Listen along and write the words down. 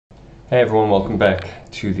Hey everyone, welcome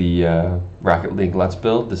back to the Rocket League Let's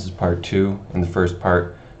Build. This is part 2. In the first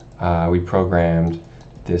part, we programmed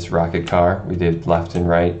this rocket car. We did left and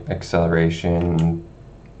right acceleration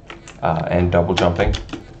and double jumping.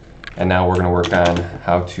 And now we're going to work on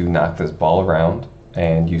how to knock this ball around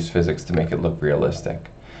and use physics to make it look realistic.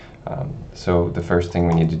 So the first thing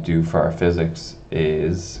we need to do for our physics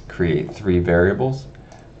is create 3 variables.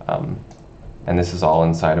 And this is all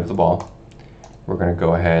inside of the ball. We're going to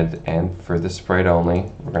go ahead and for the sprite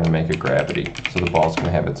only, we're going to make a gravity. So the ball's going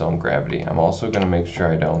to have its own gravity. I'm also going to make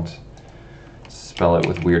sure I don't spell it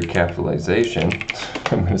with weird capitalization.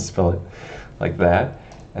 I'm going to spell it like that.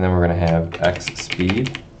 And then we're going to have x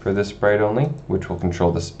speed for this sprite only, which will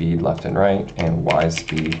control the speed left and right, and y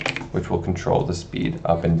speed, which will control the speed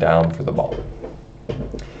up and down for the ball.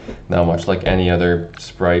 Now, much like any other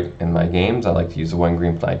sprite in my games, I like to use the when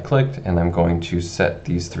green flag clicked, and I'm going to set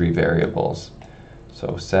these 3 variables.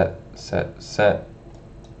 So set,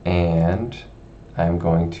 and I'm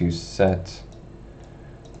going to set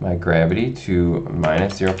my gravity to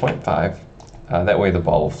minus 0.5. That way the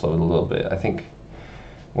ball will float a little bit. I think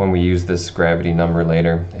when we use this gravity number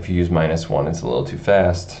later, if you use -1, it's a little too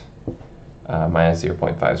fast. Minus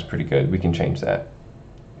 0.5 is pretty good. We can change that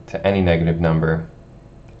to any negative number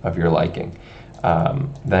of your liking.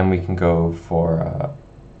 Then we can go for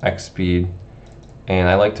x speed. And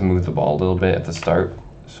I like to move the ball a little bit at the start,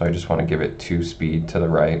 so I just want to give it 2 speed to the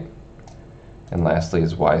right. And lastly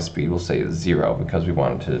is y speed, we'll say 0 because we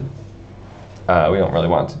want to, we don't really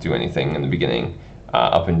want to do anything in the beginning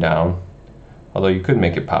up and down. Although you could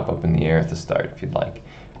make it pop up in the air at the start if you'd like.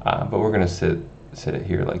 But we're going to sit it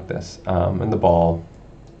here like this. And the ball,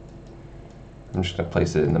 I'm just going to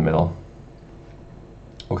place it in the middle.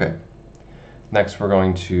 Okay. Next we're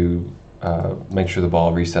going to make sure the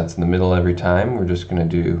ball resets in the middle every time. We're just going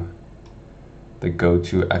to do the go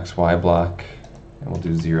to XY block, and we'll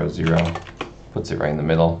do 0, 0. Puts it right in the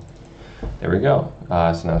middle. There we go.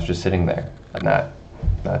 So now it's just sitting there, but not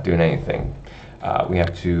doing anything. We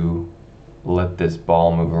have to let this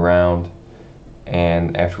ball move around,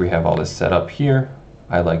 and after we have all this set up here,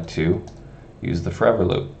 I like to use the forever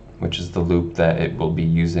loop, which is the loop that it will be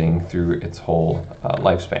using through its whole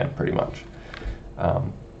lifespan, pretty much.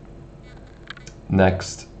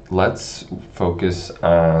 Next, let's focus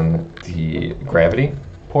on the gravity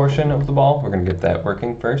portion of the ball. We're going to get that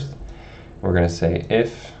working first. We're going to say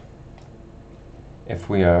if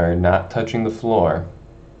we are not touching the floor,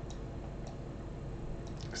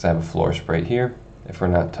 because I have a floor sprite here, if we're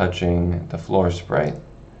not touching the floor sprite,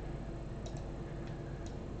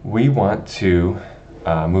 we want to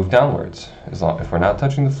move downwards. If we're not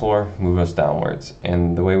touching the floor, move us downwards.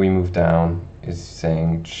 And the way we move down is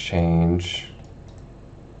saying change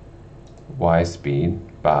y speed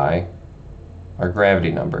by our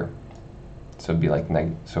gravity number. So it'd be like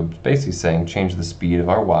so basically saying change the speed of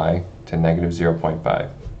our y to -0.5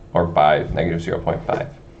 or by -0.5,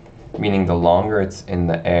 meaning the longer it's in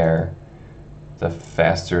the air, the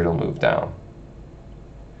faster it'll move down.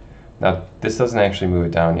 Now this doesn't actually move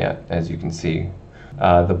it down yet, as you can see.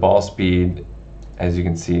 The ball speed, as you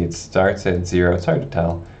can see, it starts at 0. It's hard to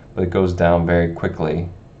tell, but it goes down very quickly,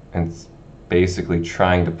 and it's basically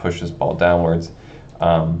trying to push this ball downwards.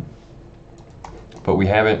 But we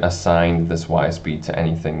haven't assigned this y speed to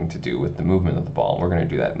anything to do with the movement of the ball. We're going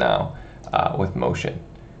to do that now with motion.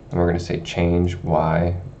 And we're going to say change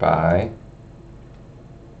y by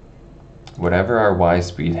whatever our y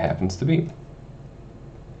speed happens to be.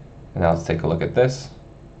 And now let's take a look at this.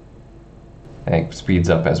 And it speeds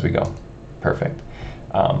up as we go. Perfect.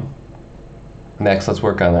 Next, let's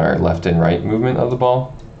work on our left and right movement of the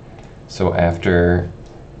ball. So after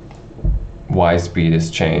y speed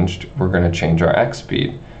is changed, we're going to change our x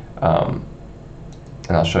speed. And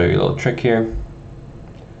I'll show you a little trick here.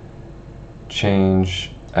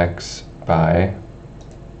 Change x by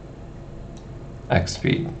x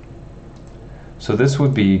speed. So this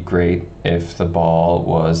would be great if the ball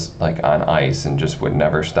was like on ice and just would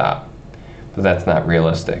never stop. But that's not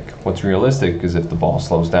realistic. What's realistic is if the ball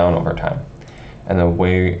slows down over time. And the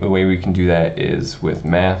way we can do that is with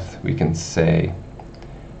math. We can say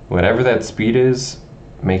whatever that speed is,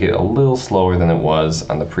 make it a little slower than it was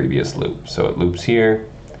on the previous loop. So it loops here,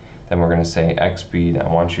 then we're going to say x speed, I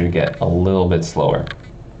want you to get a little bit slower,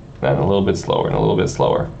 and a little bit slower, and a little bit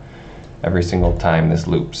slower every single time this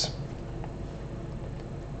loops.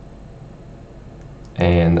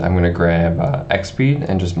 And I'm going to grab x speed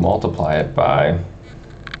and just multiply it by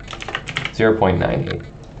 0.98.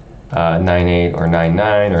 98 or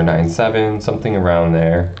 99 or 97, something around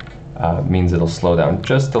there, means it'll slow down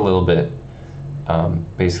just a little bit,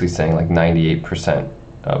 basically saying like 98%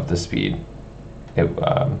 of the speed. It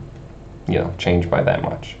change by that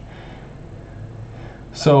much.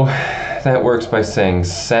 So that works by saying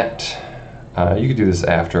set, you could do this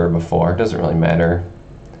after or before, it doesn't really matter.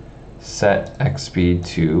 Set x speed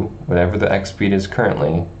to whatever the x speed is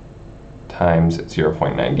currently times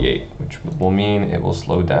 0.98, which will mean it will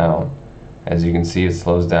slow down. As you can see, it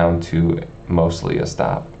slows down to mostly a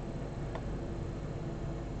stop.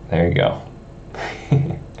 There you go.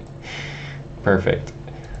 Perfect.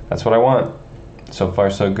 That's what I want. So far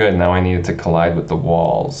so good. Now I need it to collide with the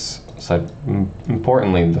walls. So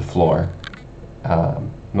importantly, the floor.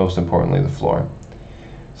 Most importantly, the floor.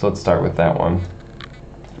 So let's start with that one.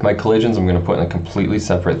 My collisions I'm going to put in a completely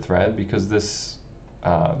separate thread because this,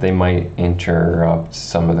 they might interrupt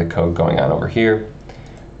some of the code going on over here.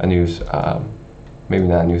 A new, maybe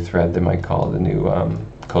not a new thread, they might call it a new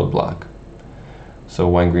code block. So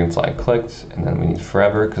when green flag clicked, and then we need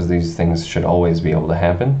forever because these things should always be able to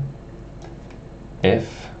happen.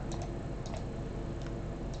 If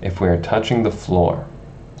we are touching the floor,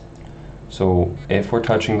 so if we're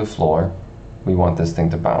touching the floor, we want this thing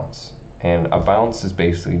to bounce. And a bounce is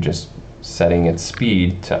basically just setting its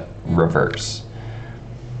speed to reverse.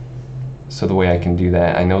 So the way I can do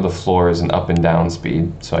that, I know the floor is an up and down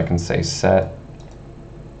speed, so I can say set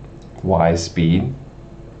y speed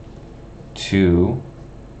to,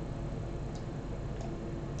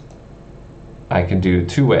 I can do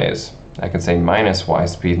two ways. I can say minus y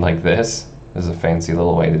speed like this. This is a fancy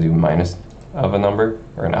little way to do minus of a number,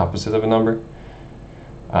 or an opposite of a number.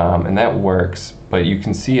 And that works, but you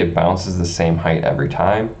can see it bounces the same height every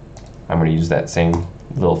time. I'm going to use that same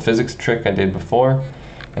little physics trick I did before,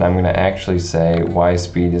 and I'm going to actually say y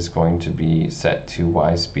speed is going to be set to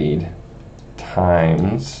y speed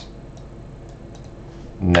times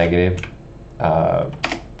negative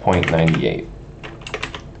 0.98.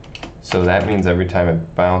 So that means every time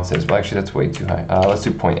it bounces, well actually that's way too high. Let's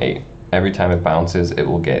do 0.8. Every time it bounces, it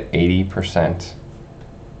will get 80%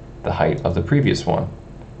 the height of the previous one.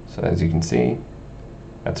 So as you can see,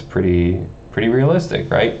 that's pretty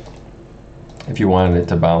realistic, right? If you wanted it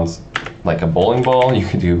to bounce like a bowling ball, you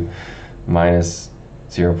could do minus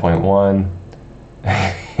 0.1.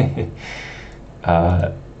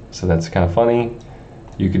 So that's kind of funny.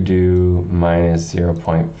 You could do minus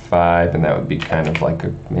 0.5, and that would be kind of like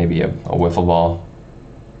maybe a wiffle ball.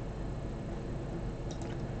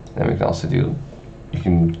 Then we can also do, you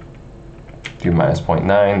can do minus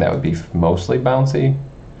 0.9, that would be mostly bouncy.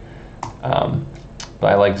 But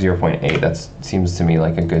I like 0.8, that seems to me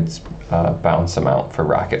like a good bounce amount for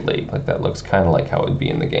Rocket League. Like that looks kind of like how it would be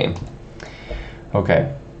in the game.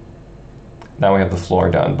 Okay, now we have the floor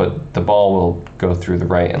done, but the ball will go through the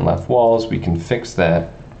right and left walls. We can fix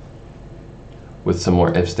that with some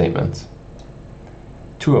more if statements.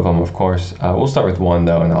 Two of them, of course. We'll start with one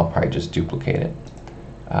though, and I'll probably just duplicate it.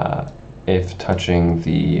 If touching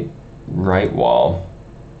the right wall,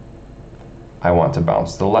 I want to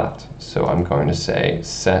bounce to the left. So I'm going to say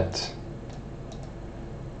set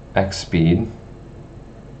x speed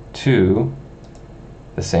to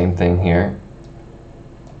the same thing here.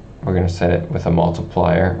 We're going to set it with a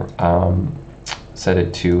multiplier. Set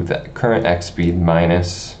it to the current x speed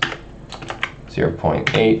minus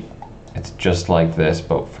 0.8. It's just like this,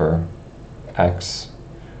 but for x,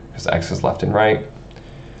 because x is left and right.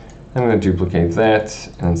 I'm going to duplicate that,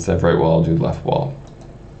 and instead of right wall, I'll do left wall.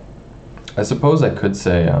 I suppose I could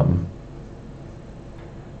say,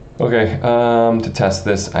 to test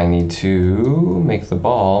this, I need to make the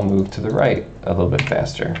ball move to the right a little bit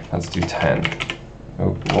faster. Let's do 10.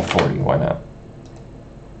 Oh, well, 40, why not?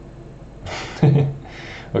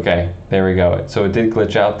 Okay, there we go. So it did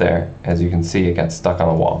glitch out there. As you can see, it got stuck on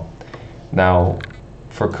the wall. Now,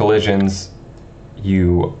 for collisions,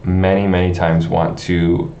 you many times want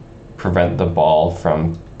to prevent the ball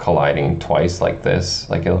from colliding twice like this.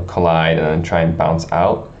 Like it'll collide and then try and bounce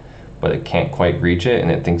out, but it can't quite reach it, and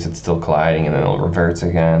it thinks it's still colliding, and then it'll reverse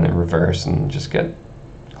again and reverse and just get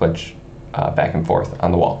glitch back and forth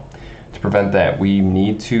on the wall. To prevent that, we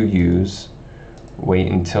need to use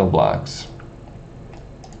wait until blocks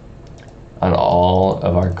on all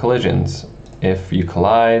of our collisions. If you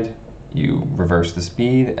collide, you reverse the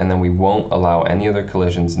speed, and then we won't allow any other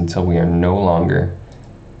collisions until we are no longer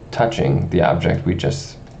touching the object we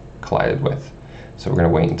just collided with. So we're going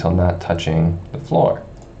to wait until not touching the floor.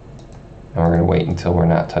 And we're going to wait until we're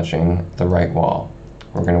not touching the right wall.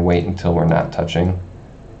 We're going to wait until we're not touching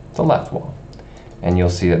the left wall. And you'll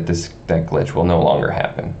see that that glitch will no longer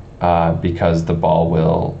happen because the ball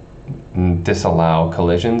will disallow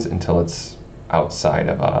collisions until it's outside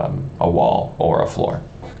of a wall or a floor.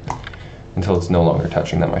 Until it's no longer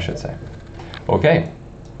touching them, I should say. Okay,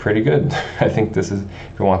 pretty good. I think this is,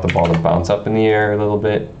 if you want the ball to bounce up in the air a little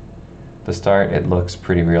bit to start, it looks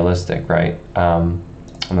pretty realistic, right? I'm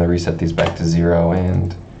gonna reset these back to 0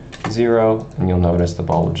 and 0, and you'll notice the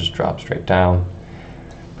ball will just drop straight down.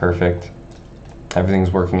 Perfect. Everything's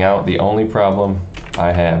working out. The only problem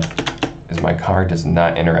I have is my car does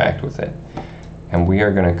not interact with it. And we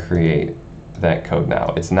are gonna create that code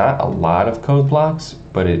now. It's not a lot of code blocks,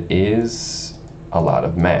 but it is a lot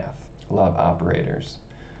of math, a lot of operators.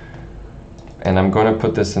 And I'm going to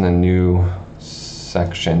put this in a new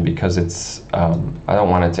section because it's, I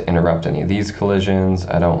don't want it to interrupt any of these collisions.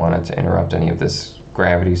 I don't want it to interrupt any of this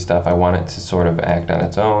gravity stuff. I want it to sort of act on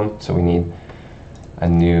its own. So we need a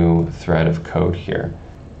new thread of code here.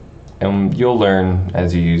 And you'll learn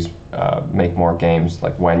as you make more games,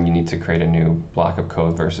 like when you need to create a new block of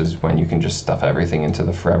code versus when you can just stuff everything into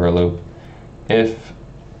the forever loop. If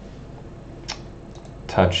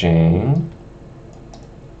touching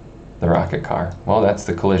the rocket car, well, that's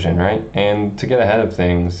the collision, right? And to get ahead of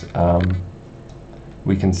things,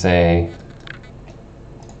 we can say,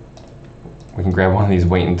 we can grab one of these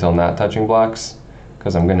wait until not touching blocks,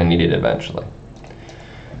 because I'm gonna need it eventually.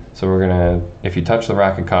 So we're gonna, if you touch the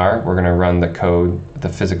rocket car, we're gonna run the code, the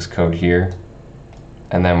physics code here,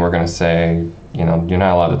 and then we're gonna say, you know, you're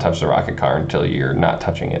not allowed to touch the rocket car until you're not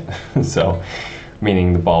touching it. So,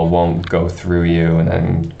 meaning the ball won't go through you and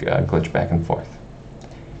then glitch back and forth.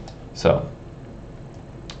 So,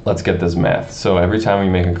 let's get this math. So every time we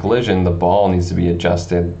make a collision, the ball needs to be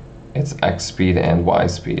adjusted its x speed and y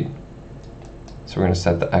speed. So we're gonna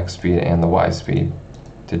set the x speed and the y speed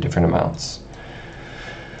to different amounts.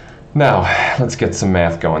 Now, let's get some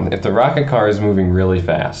math going. If the rocket car is moving really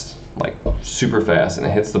fast, like super fast, and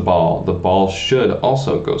it hits the ball should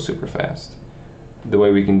also go super fast. The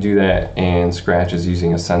way we can do that in Scratch is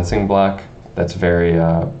using a sensing block. That's very,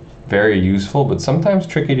 very useful, but sometimes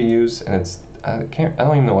tricky to use, and it's, I don't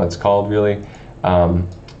even know what it's called really,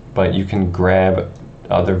 but you can grab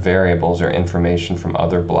other variables or information from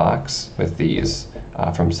other blocks with these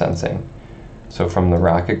from sensing. So from the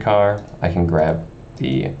rocket car, I can grab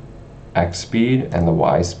the x speed and the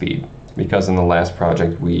y speed, because in the last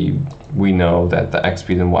project we know that the x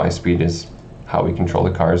speed and y speed is how we control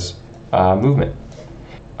the car's movement.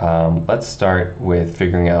 Let's start with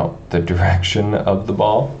figuring out the direction of the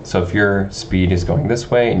ball. So if your speed is going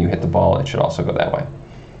this way and you hit the ball, it should also go that way.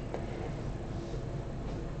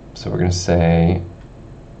 So we're going to say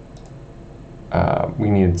we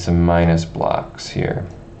need some minus blocks here.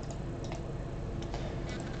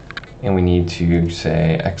 And we need to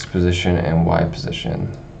say x position and y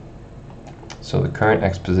position. So the current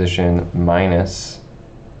x position minus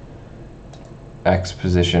x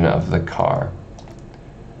position of the car.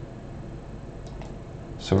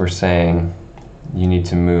 So we're saying you need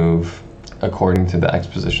to move according to the x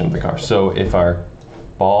position of the car. So if our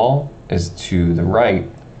ball is to the right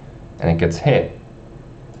and it gets hit,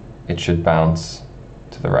 it should bounce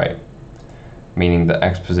to the right. Meaning the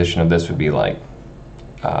x position of this would be like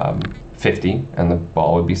 50 and the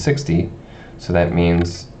ball would be 60. So that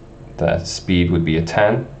means the speed would be a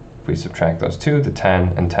 10. If we subtract those two, the 10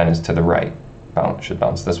 and 10 is to the right. Should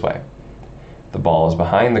bounce this way. The ball is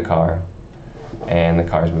behind the car and the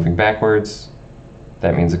car is moving backwards.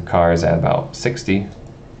 That means the car is at about 60.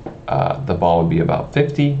 The ball would be about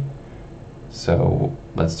 50. So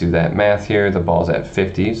let's do that math here. The ball's at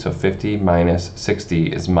 50, so 50 minus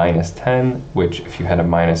 60 is minus 10, which if you had a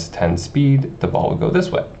minus 10 speed, the ball would go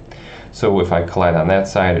this way. So if I collide on that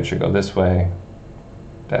side, it should go this way,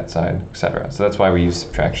 that side, etc. So that's why we use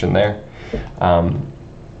subtraction there.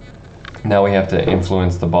 Now we have to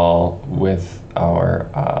influence the ball with our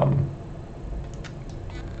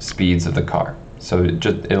speeds of the car. So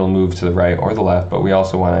it'll move to the right or the left, but we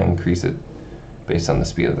also want to increase it based on the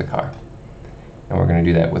speed of the car. And we're going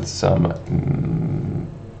to do that with some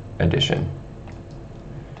addition.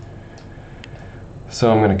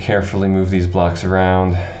 So I'm going to carefully move these blocks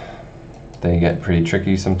around. They get pretty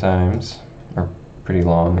tricky sometimes, or pretty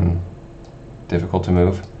long and difficult to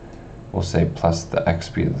move. We'll say plus the x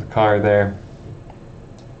speed of the car there.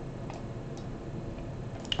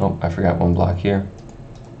 Oh, I forgot one block here.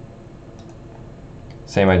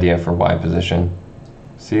 Same idea for y position.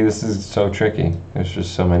 See, this is so tricky. There's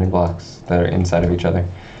just so many blocks that are inside of each other.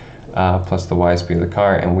 Plus the y speed of the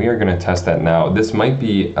car, and we are going to test that now. This might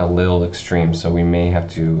be a little extreme, so we may have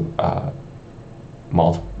to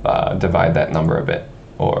divide that number a bit,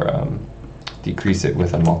 or decrease it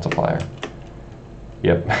with a multiplier.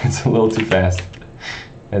 Yep, it's a little too fast,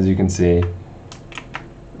 as you can see.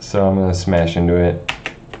 So I'm going to smash into it.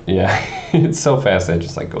 Yeah, it's so fast that it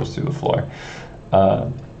just like goes through the floor.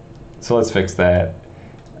 So let's fix that.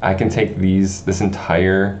 I can take this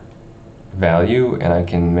entire value and I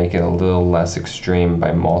can make it a little less extreme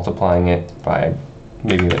by multiplying it by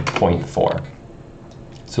maybe like 0.4.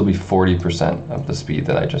 So it'll be 40% of the speed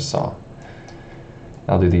that I just saw.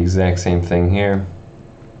 I'll do the exact same thing here.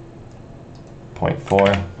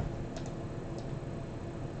 0.4.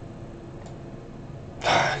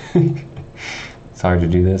 It's hard to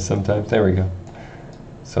do this sometimes. There we go.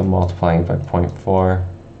 So multiplying it by 0.4.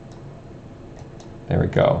 There we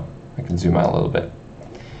go. I can zoom out a little bit.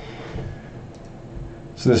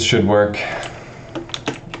 So this should work.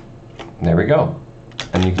 There we go.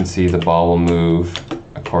 And you can see the ball will move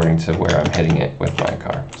according to where I'm hitting it with my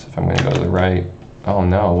car. So if I'm going to go to the right, oh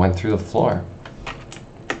no, it went through the floor.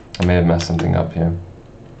 I may have messed something up here.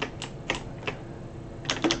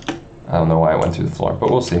 I don't know why it went through the floor,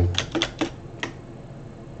 but we'll see.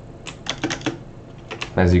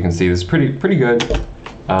 As you can see, this is pretty good.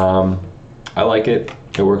 I like it.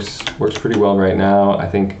 It works pretty well right now. I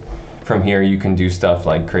think from here you can do stuff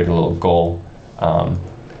like create a little goal.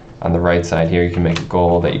 On the right side here, you can make a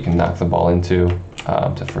goal that you can knock the ball into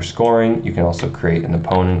for scoring. You can also create an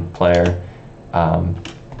opponent player,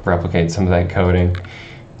 replicate some of that coding.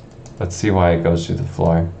 Let's see why it goes through the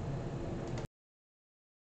floor.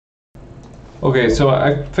 Okay, so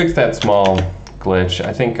I fixed that small glitch.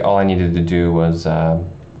 I think all I needed to do was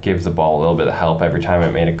give the ball a little bit of help every time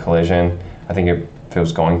it made a collision. I think if it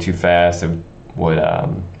was going too fast, it would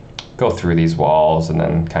go through these walls and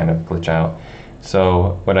then kind of glitch out.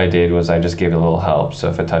 So what I did was I just gave it a little help. So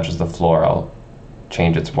if it touches the floor, I'll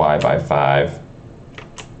change its Y by 5.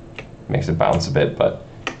 Makes it bounce a bit, but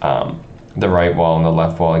the right wall and the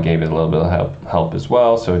left wall, I gave it a little bit of help as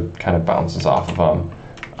well, so it kind of bounces off of them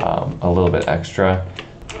a little bit extra.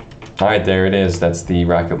 All right, there it is. That's the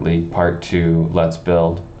Rocket League Part 2 Let's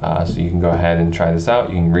Build. So you can go ahead and try this out.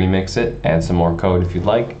 You can remix it, add some more code if you'd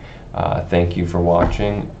like. Thank you for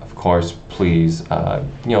watching. Of course, please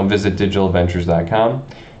visit digitaladventures.com.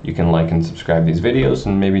 You can like and subscribe these videos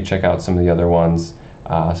and maybe check out some of the other ones,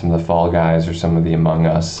 some of the Fall Guys or some of the Among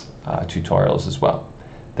Us tutorials as well.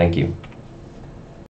 Thank you.